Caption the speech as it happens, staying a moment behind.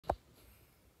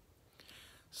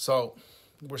So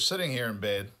we're sitting here in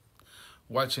bed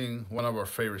watching one of our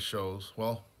favorite shows.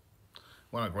 Well,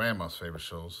 one of Grandma's favorite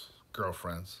shows,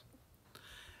 Girlfriends.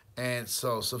 And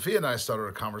so Sophia and I started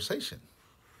a conversation.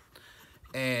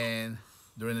 And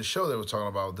during the show, they were talking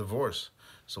about divorce.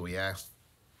 So we asked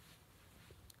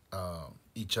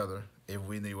each other if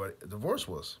we knew what a divorce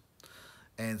was.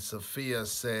 And Sophia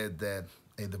said that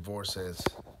a divorce is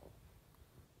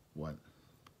what?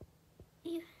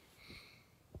 You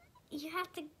you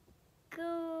have to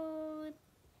go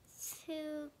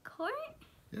to court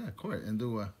Yeah, court and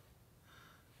do a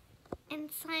and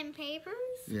sign papers.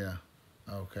 yeah.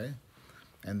 Okay.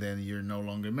 And then you're no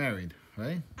longer married,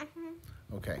 right?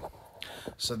 Okay.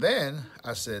 So then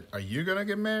I said, "Are you gonna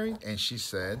get married?" And she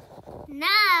said,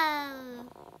 No,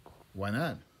 "Why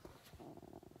not?"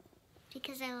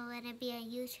 because I want to be a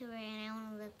YouTuber and I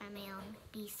want to live by my own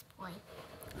Beast Boy.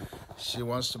 She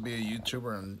wants to be a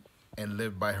YouTuber and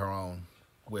live by her own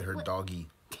with her What? doggy,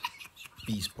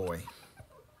 Beast Boy.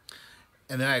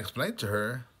 And then I explained to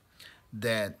her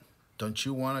that don't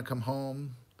you want to come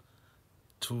home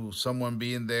to someone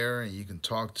being there and you can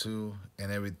talk to and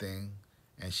everything?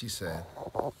 And she said,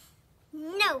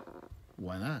 No,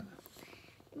 "Why not?"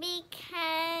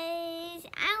 because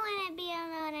I want to be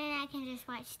alone and I can just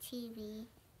watch TV.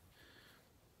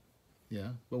 Yeah,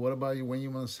 but what about you when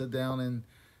you want to sit down and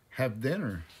have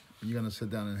dinner? You gonna sit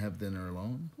down and have dinner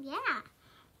alone? Yeah,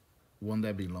 Won't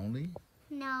that be lonely?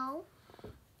 no,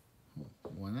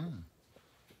 Why not?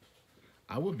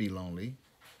 I would be lonely.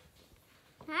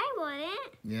 I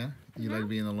wouldn't. Yeah, you No. like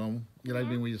being alone. You like Yeah.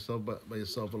 being with yourself by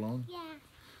yourself alone. Yeah,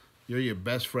 You're your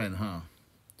best friend, huh?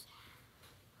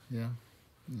 Yeah,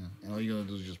 yeah. And all you're gonna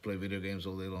do is just play video games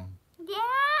all day long. yeah.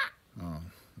 Oh,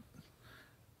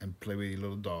 and play with your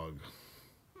little dog.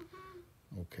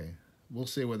 Okay, we'll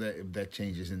see what that if that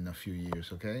changes in a few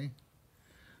years. Okay.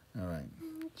 All right.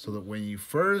 So that when you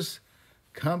first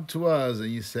come to us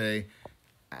and you say,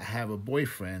 "I have a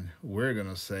boyfriend," we're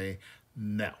gonna say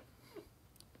no,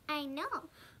 I know.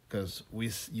 because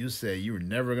you say you were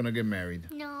never gonna get married.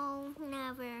 No,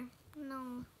 never.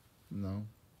 No, No.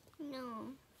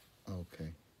 no.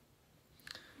 Okay.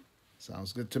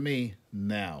 Sounds good to me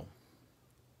now.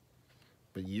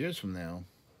 But years from now,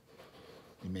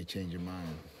 you may change your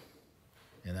mind,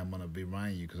 and I'm gonna be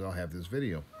reminding you because I'll have this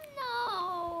video.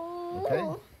 No.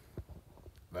 Okay.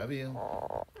 Love you.